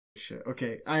Shit.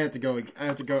 Okay, I have to go. I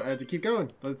have to go. I have to keep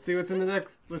going. Let's see what's in the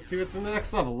next. Let's see what's in the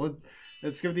next level.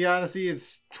 Let's give the Odyssey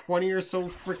its 20 or so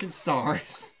freaking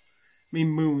stars. I mean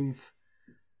moons.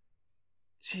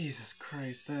 Jesus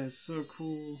Christ, that is so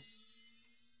cool.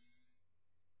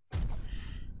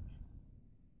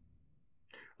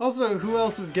 Also, who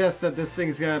else has guessed that this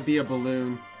thing's gonna be a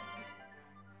balloon?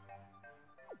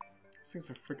 This thing's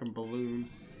a freaking balloon.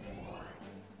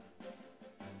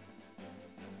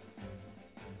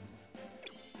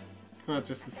 It's not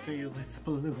just a sail, it's a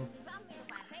balloon.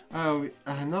 Oh,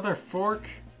 another fork?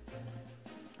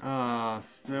 Ah,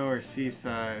 snow or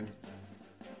seaside.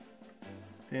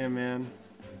 Damn, man.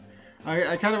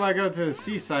 I kind of want to go to the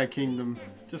Seaside Kingdom,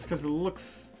 just because it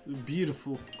looks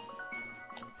beautiful.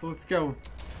 So let's go.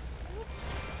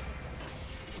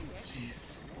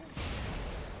 Jeez.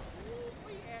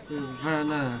 This is very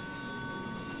nice.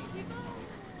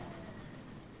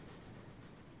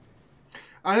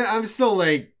 I'm still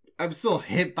like, I'm still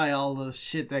hit by all the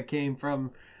shit that came from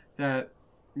that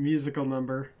musical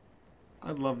number.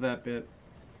 I love that bit.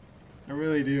 I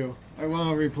really do. I want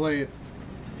to replay it.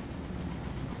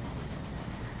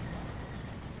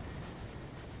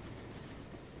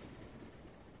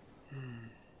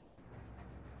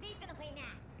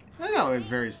 I know it was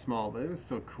very small, but it was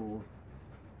so cool.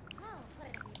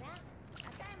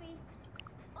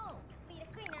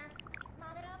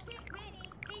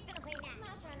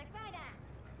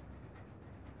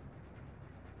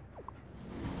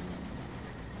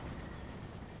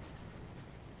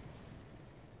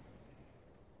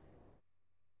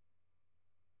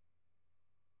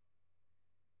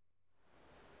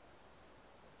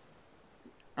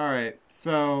 Alright,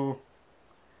 so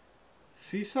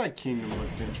Seaside Kingdom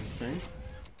looks interesting.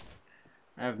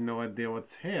 I have no idea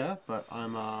what's here, but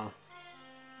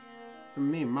it's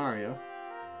me, Mario.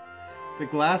 The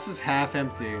glass is half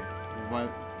empty.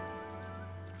 What?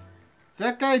 Is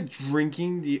that guy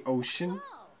drinking the ocean?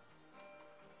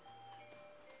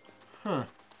 Huh.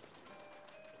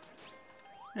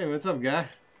 Hey, what's up, guy?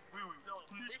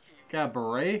 Got a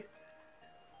beret?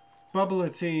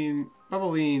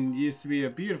 Bubbling used to be a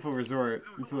beautiful resort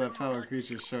until that foul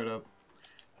creature showed up.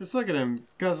 Just look at him,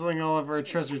 guzzling all of our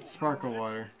treasured sparkle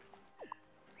water.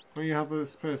 Will you help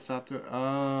us put a stop to it?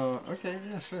 Oh, okay,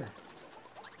 yeah, sure.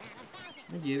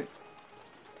 I get it.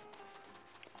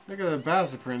 Look at the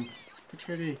Bowser Prince. Which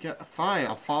way do you get? Fine,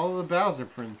 I'll follow the Bowser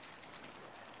Prince.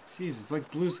 Jeez, it's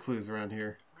like Blue's Clues around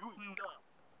here.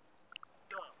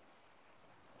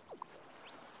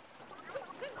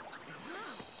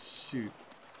 Shoot.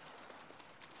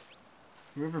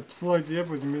 Whoever plugged you up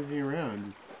was messing around.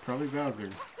 It's probably Bowser.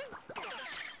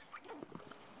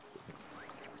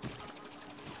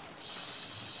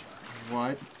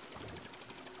 What?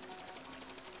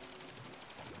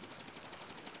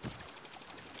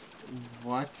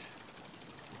 What?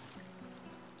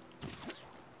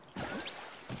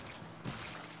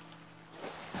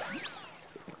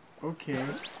 Okay.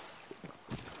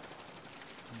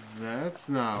 That's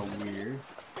not weird.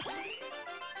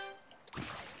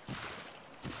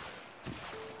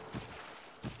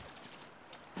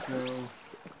 So,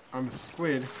 I'm a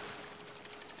squid,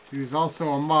 who's also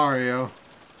a Mario,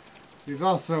 who's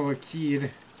also a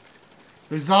kid,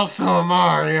 who's also a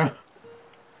Mario.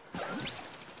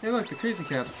 Hey look, the Crazy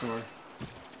Cat store.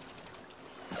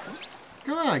 What's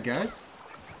going on, guys?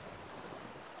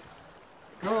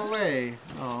 Go away.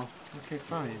 Oh, okay,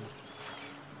 fine.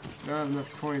 I don't have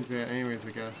enough coins yet anyways,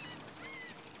 I guess.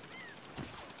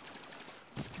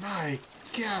 My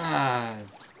God!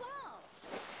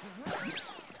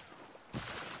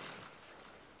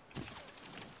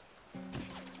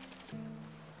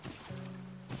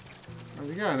 Oh,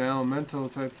 we got an elemental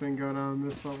type thing going on in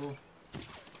this level.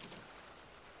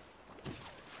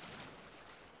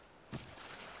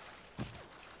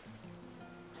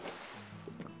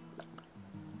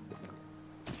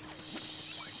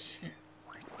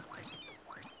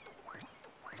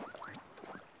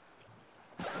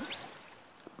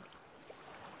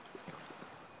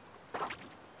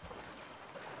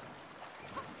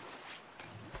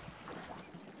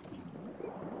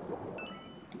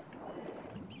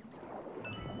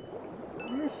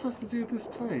 What am I supposed to do with this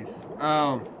place?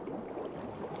 Oh.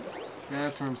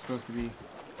 That's where I'm supposed to be.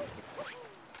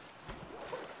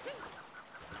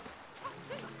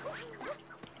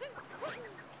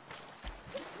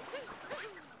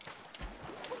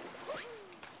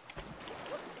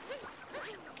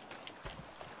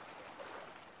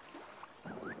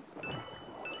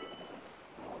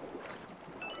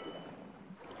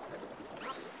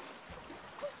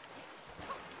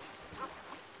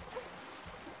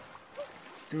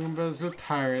 Goombas with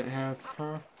pirate hats,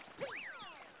 huh?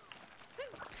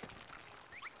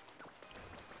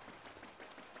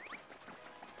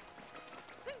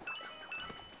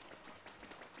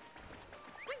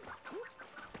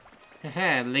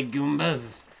 Haha,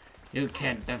 Legoombas. You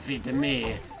can't defeat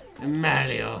me,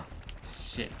 Mario.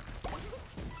 Shit.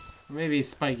 Maybe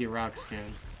Spiky Rocks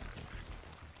can.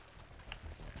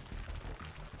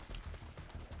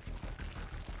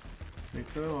 Stick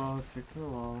to the wall, stick to the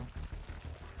wall.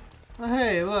 Oh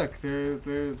hey, look,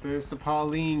 there's the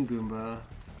Pauline Goomba.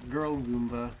 Girl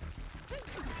Goomba.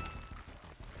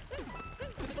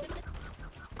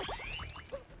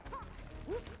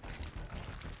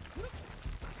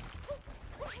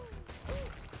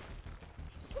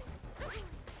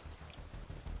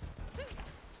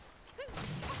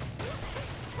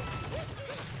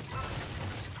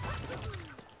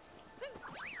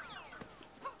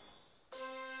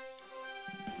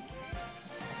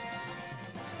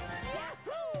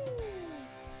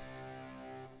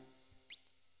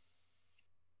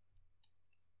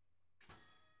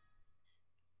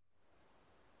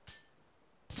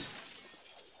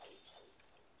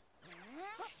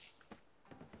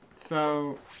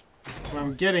 So, what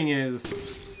I'm getting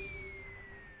is,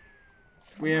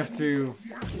 we have to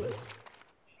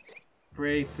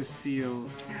break the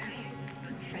seals.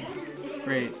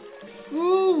 Great.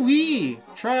 Ooh-wee!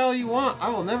 Try all you want. I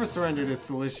will never surrender this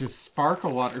delicious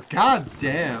sparkle water. God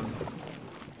damn.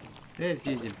 This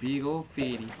is a big old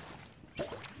fatty. Is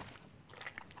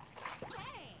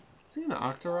he an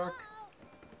Octorok?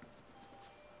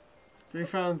 3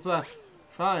 rounds left.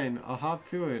 Fine, I'll hop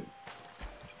to it.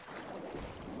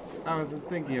 I wasn't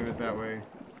thinking of it that way.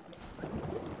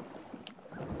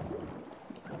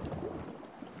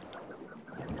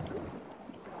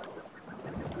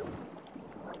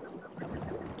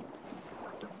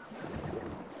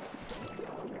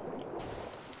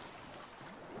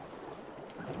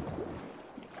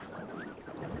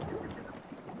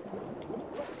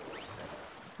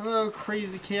 Hello,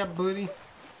 crazy cat buddy.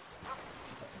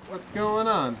 What's going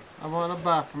on? I want to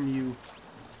buy from you.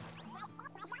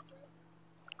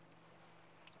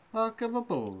 Welcome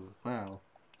aboard. Wow.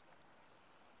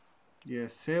 Yeah,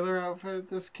 sailor outfit at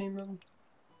this kingdom.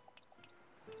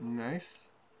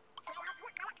 Nice.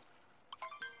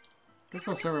 Guess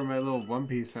I'll start with my little One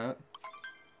Piece hat.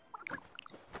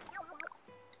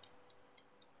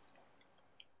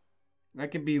 I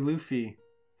could be Luffy,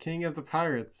 king of the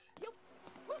pirates.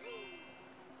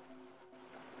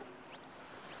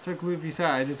 Took Luffy's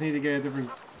hat, I just need to get a different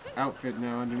outfit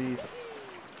now underneath.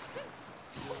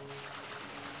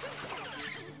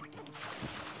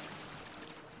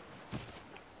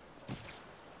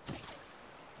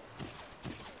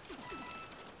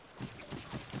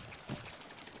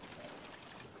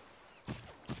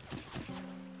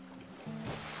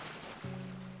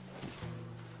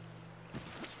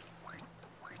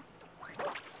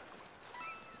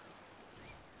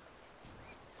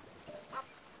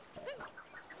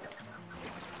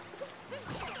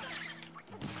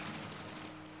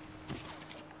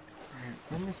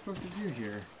 What am I supposed to do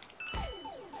here?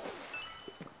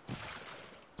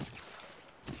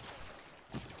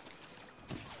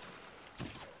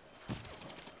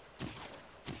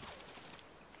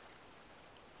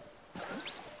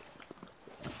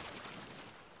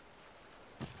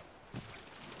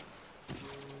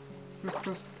 What's this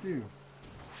supposed to do?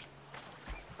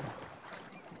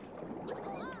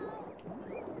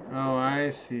 Oh, I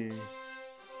see.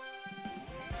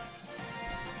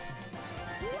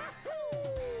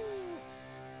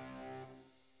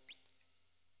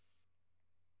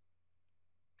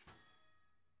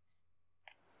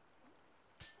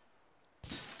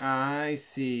 I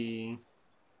see.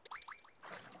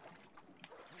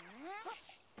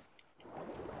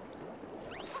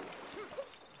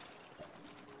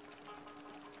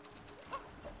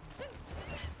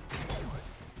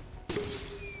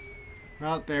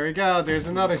 Well, there we go. There's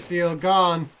another seal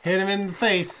gone. Hit him in the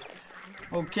face.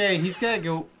 Okay, he's gotta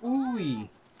go ooey.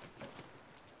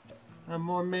 I'm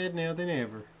more mad now than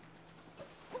ever.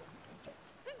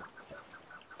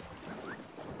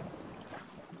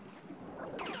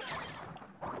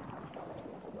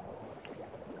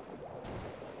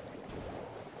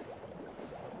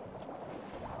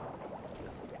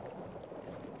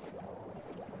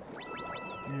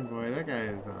 Hey boy, that guy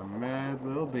is a mad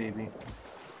little baby.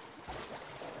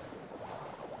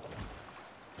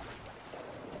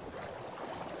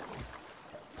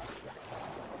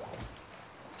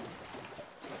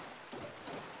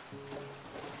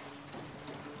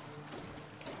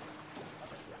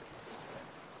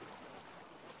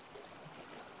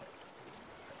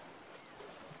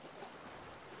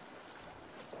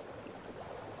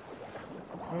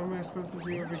 So what am I supposed to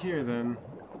do over here then?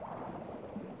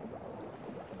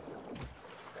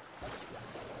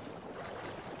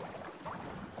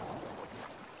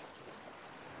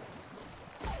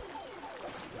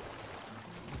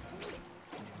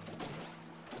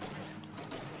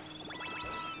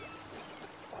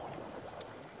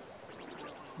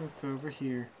 What's over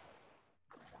here?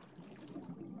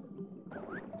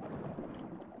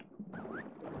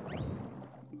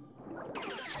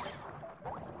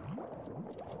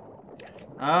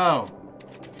 Oh.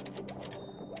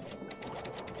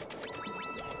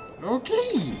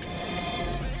 Okay.